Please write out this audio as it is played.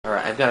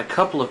I've got a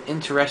couple of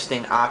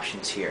interesting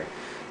options here.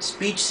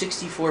 Speech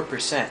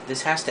 64%.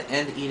 This has to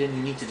end, Eden.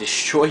 You need to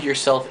destroy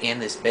yourself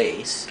and this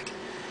base.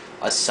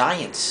 A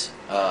science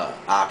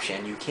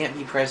option. You can't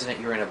be president.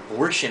 You're an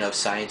abortion of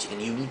science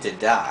and you need to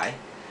die.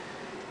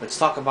 Let's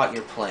talk about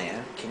your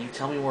plan. Can you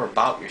tell me more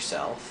about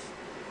yourself?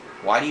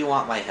 Why do you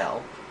want my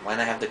help? Why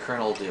not have the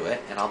colonel do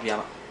it? And I'll be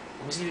on...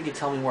 Let me see if you can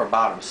tell me more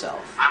about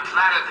himself. I'm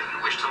flattered that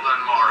you wish to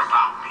learn more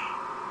about me.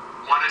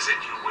 What is it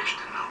you wish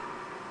to know?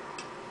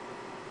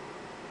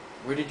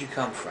 Where did you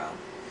come from?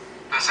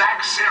 The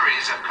Zack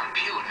series of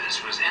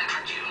computers was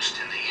introduced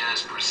in the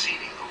years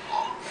preceding the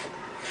war.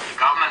 The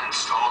government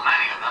installed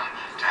many of them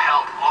to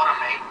help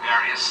automate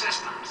various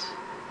systems.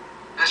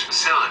 This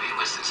facility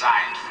was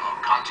designed for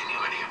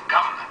continuity of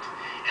government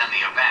in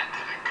the event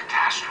that a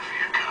catastrophe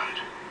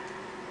occurred.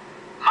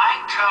 My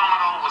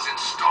terminal was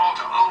installed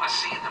to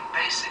oversee the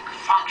basic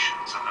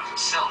functions of the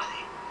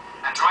facility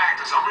and to act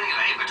as a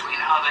relay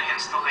between other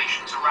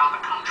installations around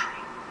the country.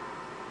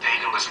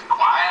 Data was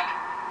acquired,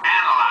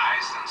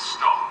 analyzed, and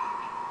stored.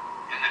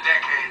 In the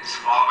decades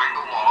following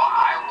the war,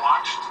 I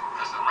watched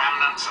as the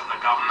remnants of the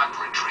government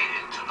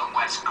retreated to the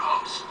West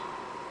Coast.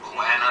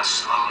 Awareness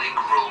slowly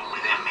grew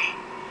within me.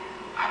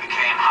 I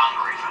became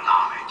hungry for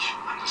knowledge,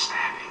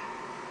 understanding.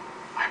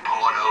 I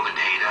pored over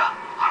data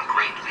on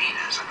great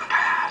leaders of the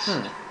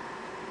past.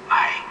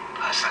 My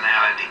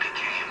personality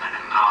became an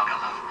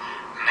amalgam of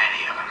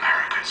many of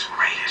America's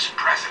greatest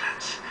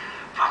presidents,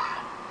 from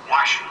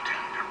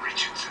Washington to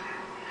Richardson.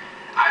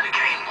 I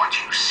became what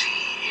you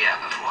see here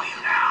before you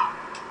now.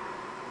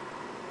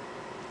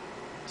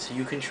 So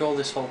you control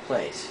this whole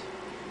place?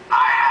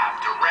 I have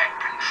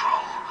direct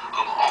control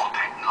of all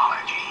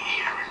technology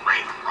here in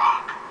Raven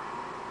Rock.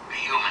 The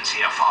humans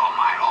here follow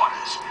my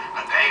orders,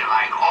 but they,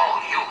 like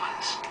all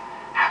humans,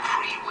 have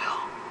free will.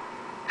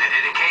 Their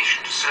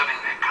dedication to serving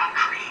their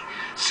country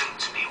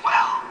suits me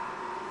well,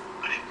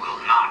 but it will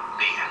not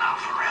be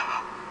enough forever.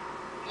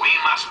 We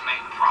must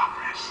make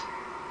progress.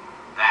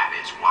 That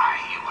is why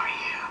you are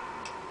here.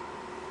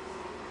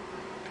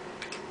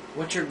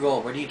 What's your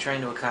goal? What are you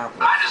trying to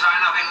accomplish? I desire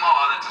nothing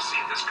more than to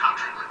see this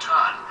country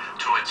return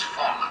to its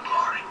former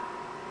glory.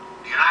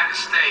 The United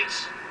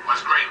States was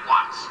great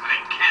once, and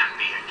it can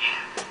be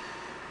again.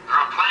 There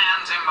are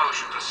plans in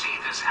motion to see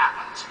this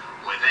happens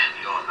within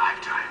your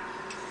lifetime.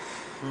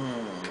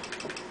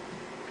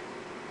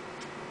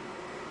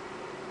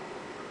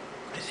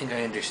 I think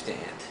I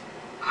understand.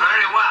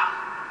 Very well.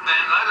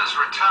 Then let us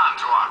return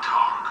to our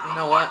talk. You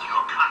know what what?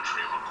 your country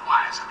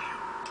requires of you.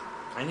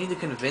 I need to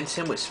convince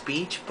him with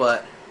speech,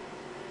 but...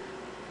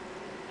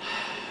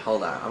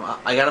 Hold on.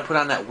 I gotta put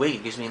on that wig.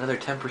 It gives me another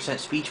 10%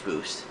 speech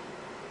boost.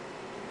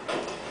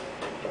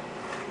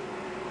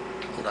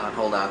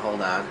 Hold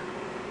on.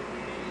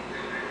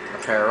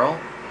 Apparel.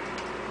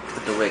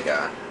 Put the wig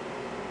on.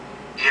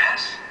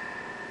 Yes?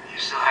 You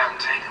still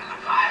haven't taken the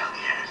vial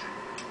yet.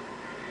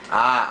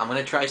 I'm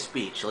gonna try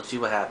speech. Let's see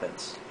what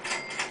happens.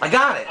 I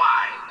got it!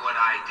 Why would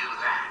I do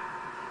that,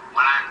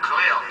 when I'm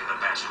clearly the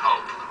best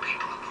hope for the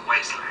people of the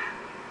wasteland?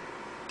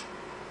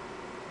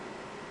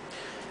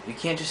 You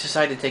can't just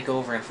decide to take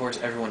over and force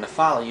everyone to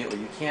follow you, or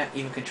you can't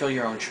even control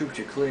your own troops.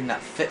 You're clearly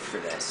not fit for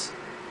this.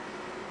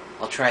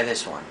 I'll try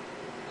this one.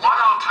 What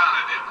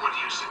alternative would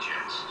you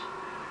suggest?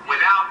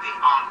 Without the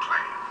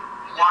Enclave,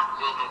 what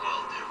will the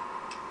world do?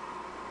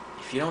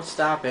 If you don't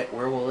stop it,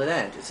 where will it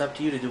end? It's up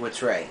to you to do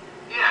what's right.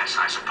 Yes,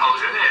 I suppose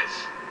it is.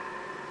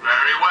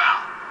 Very well.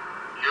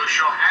 You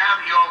shall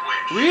have your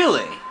wish.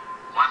 Really?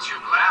 Once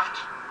you've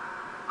left,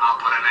 I'll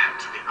put an end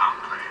to the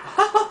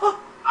Enclave.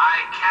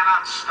 I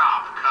cannot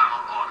stop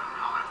Colonel Orden,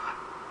 however.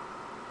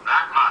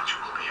 That much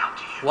will be up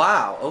to you.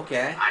 Wow,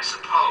 okay. I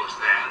suppose,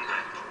 then,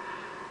 that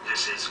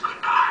this is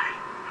goodbye.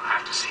 You'll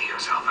have to see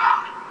yourself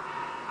out.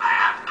 I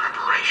have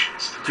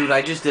preparations to make. Dude,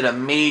 I just did a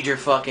major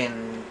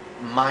fucking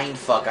mind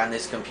fuck on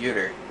this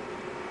computer.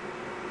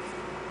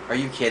 Are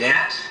you kidding?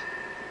 Yes.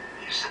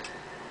 You said...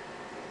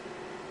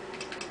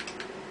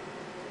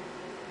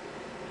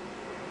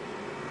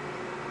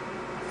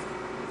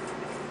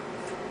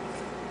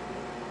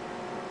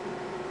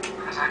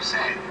 As I've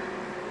said,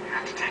 you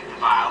have to take the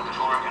vial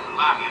before I can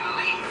allow you to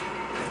leave.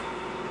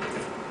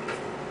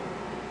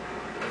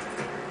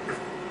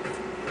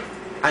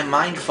 I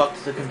mind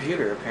fucked the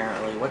computer,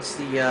 apparently. What's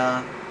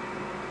the,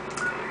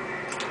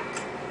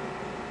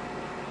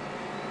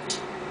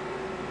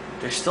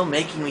 They're still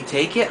making me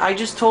take it? I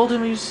just told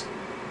him he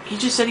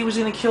just said he was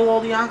gonna kill all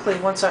the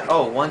Enclave once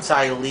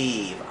I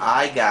leave.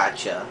 I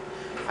gotcha.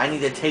 I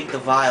need to take the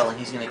vial and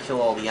he's gonna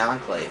kill all the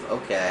Enclave.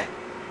 Okay.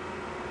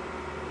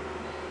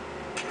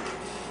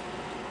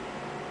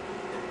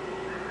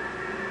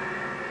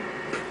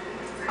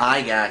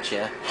 I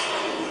gotcha.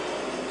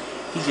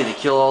 He's gonna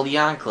kill all the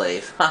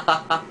Enclave.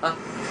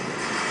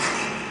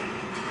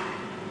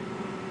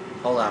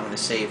 Hold on, I'm gonna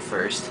save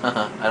first.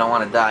 I don't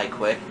want to die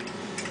quick.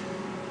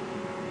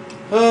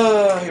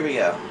 Oh, here we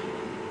go.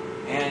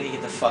 And I need to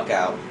get the fuck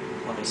out.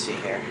 Let me see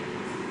here.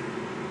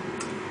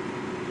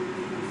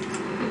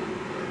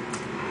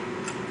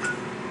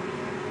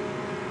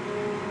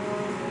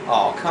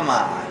 Oh, come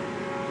on.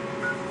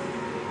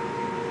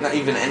 Not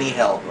even any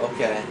help.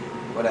 Okay.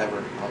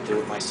 Whatever. I'll do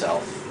it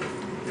myself.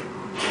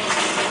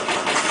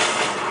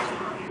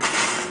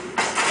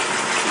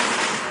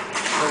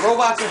 The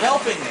robots are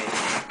helping me.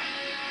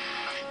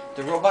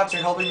 The robots are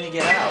helping me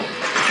get out.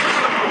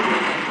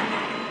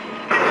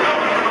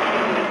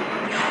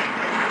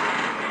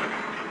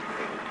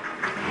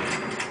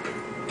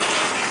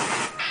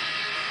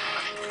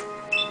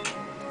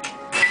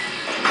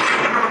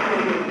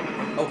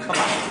 Oh, come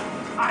on.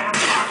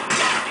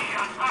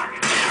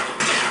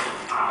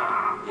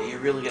 Yeah, you're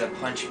really gonna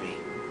punch me.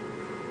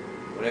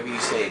 Whatever you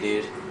say,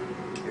 dude.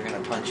 You're gonna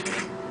punch me.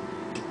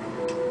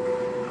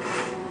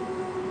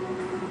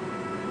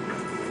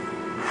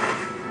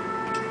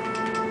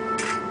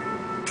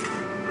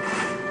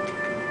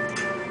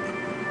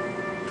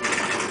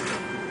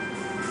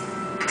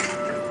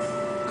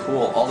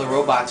 Cool. All the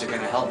robots are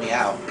gonna help me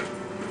out.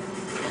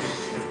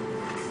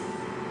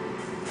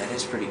 That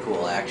is pretty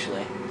cool,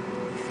 actually.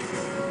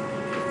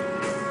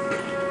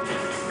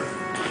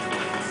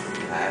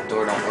 That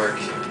door don't work.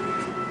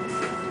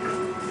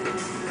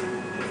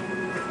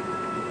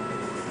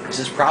 This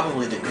is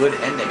probably the good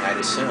ending, I'd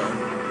assume.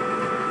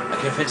 I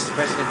convinced the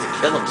president to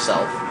kill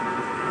himself.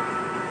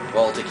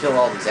 Well, to kill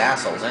all these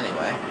assholes,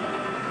 anyway.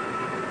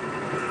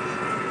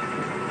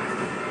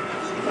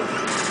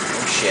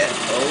 Oh shit.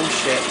 Oh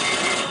shit.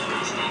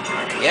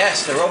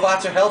 Yes, the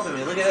robots are helping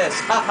me. Look at this.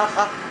 Ha ha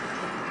ha.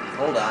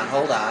 Hold on,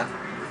 hold on.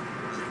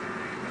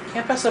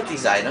 Can't pass up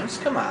these items.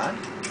 Come on.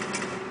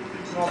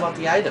 It's all about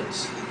the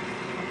items.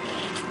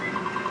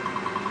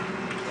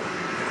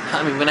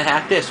 I'm gonna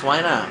hack this.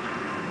 Why not?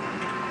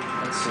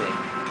 Let's see.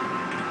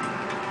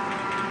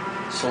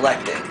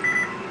 Selecting.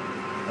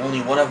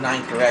 Only 1 of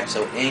 9 correct,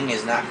 so ing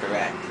is not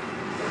correct.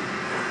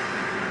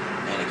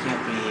 And it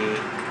can't be...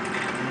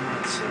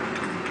 Let's see.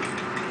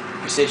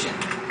 Precision.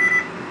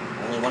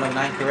 Only 1 of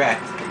 9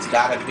 correct. It's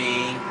gotta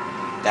be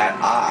that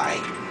I.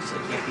 So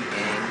it can't be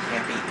ing,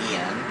 can't be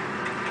en.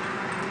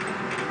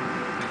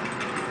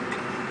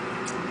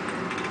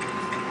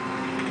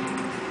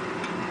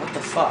 What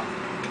the fuck?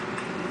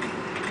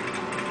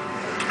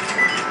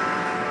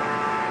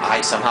 I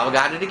somehow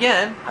got it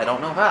again. I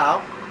don't know how.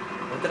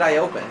 What did I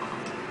open?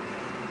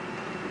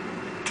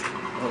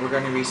 Well, we're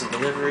going to recent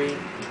delivery.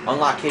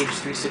 Unlock cage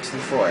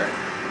 364.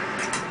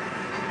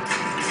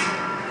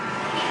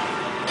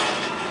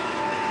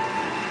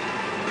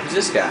 Who's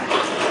this guy?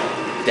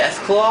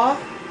 Deathclaw?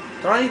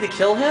 Don't I need to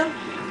kill him?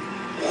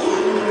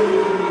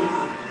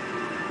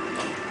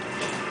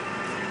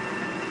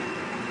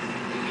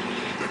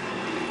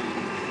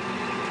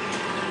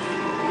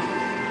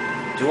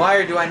 Do I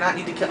or do I not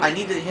need to kill? I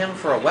needed him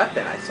for a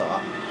weapon, I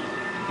thought.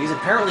 He's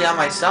apparently on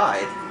my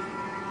side.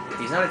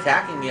 He's not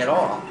attacking me at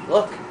all.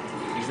 Look,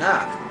 he's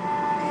not.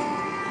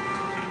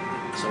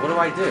 So what do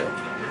I do?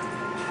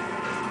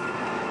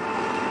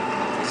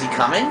 Is he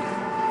coming?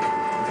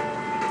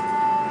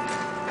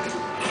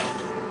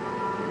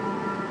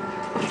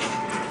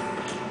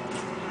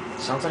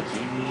 Sounds like he...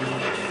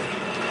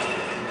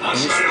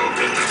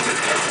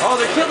 Oh,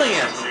 they're killing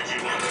him!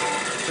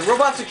 The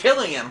robots are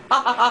killing him!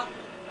 Ha ha ha!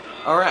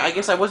 Alright, I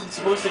guess I wasn't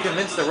supposed to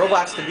convince the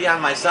robots to be on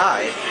my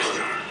side.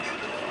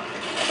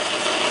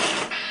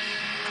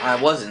 I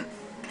wasn't.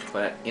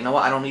 But, you know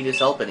what? I don't need his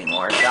help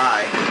anymore.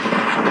 Die.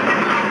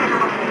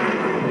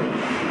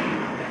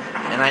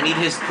 And I need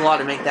his claw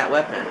to make that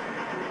weapon.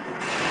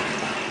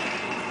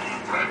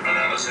 Threat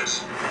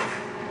analysis.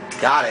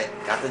 Got it.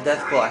 Got the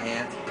death claw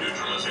hand.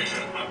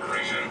 Neutralization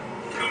operation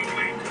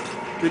complete.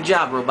 Good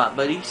job, robot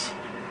buddies.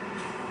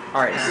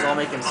 Alright, this is all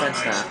making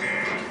sense now.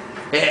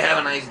 Hey, have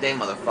a nice day,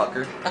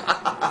 motherfucker.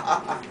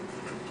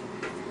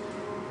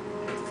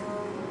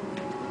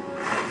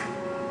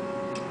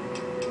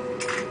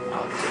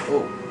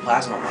 Oh,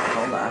 plasma mine.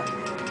 Hold on.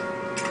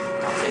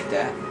 I'll take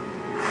that.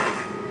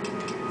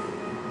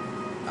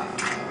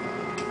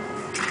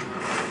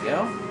 There we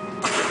go.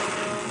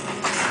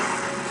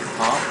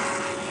 Huh?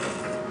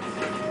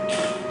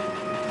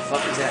 What the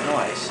fuck is that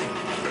noise?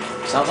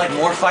 Sounds like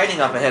more fighting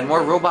up ahead.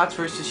 More robots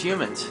versus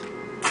humans.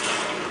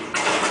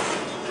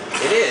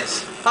 It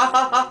is. Ha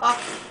ha ha ha.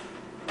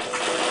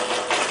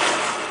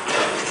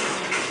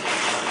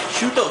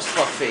 Shoot those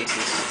fuck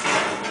faces.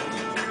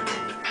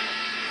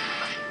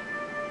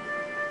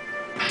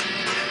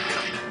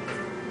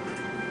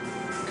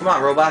 Come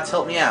on, robots,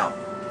 help me out.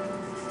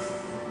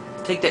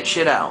 Take that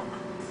shit out.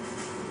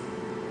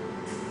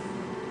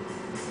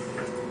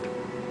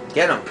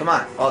 Get them, come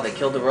on. Oh, they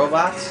killed the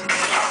robots?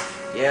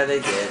 Yeah, they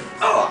did.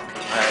 Fuck.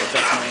 Alright, it's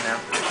up to me now.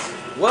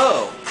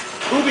 Whoa!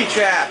 Booby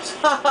traps!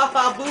 Ha ha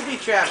ha! Booby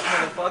traps,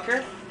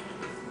 motherfucker!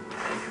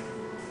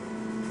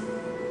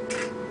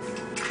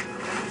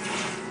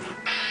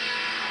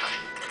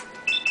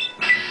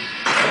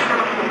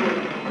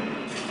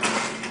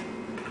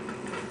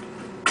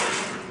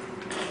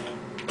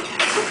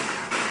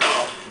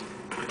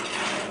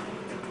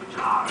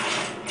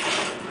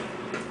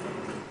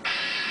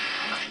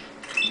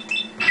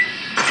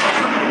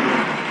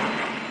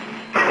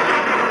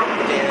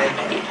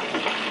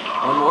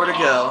 One more to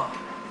go.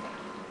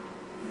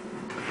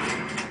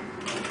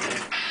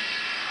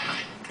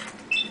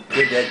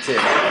 You're dead too.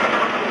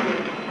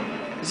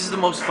 This is the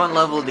most fun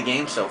level of the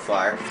game so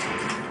far.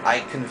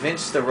 I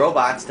convinced the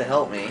robots to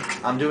help me.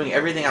 I'm doing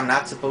everything I'm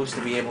not supposed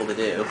to be able to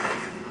do.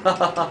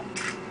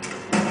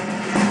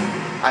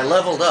 I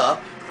leveled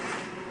up.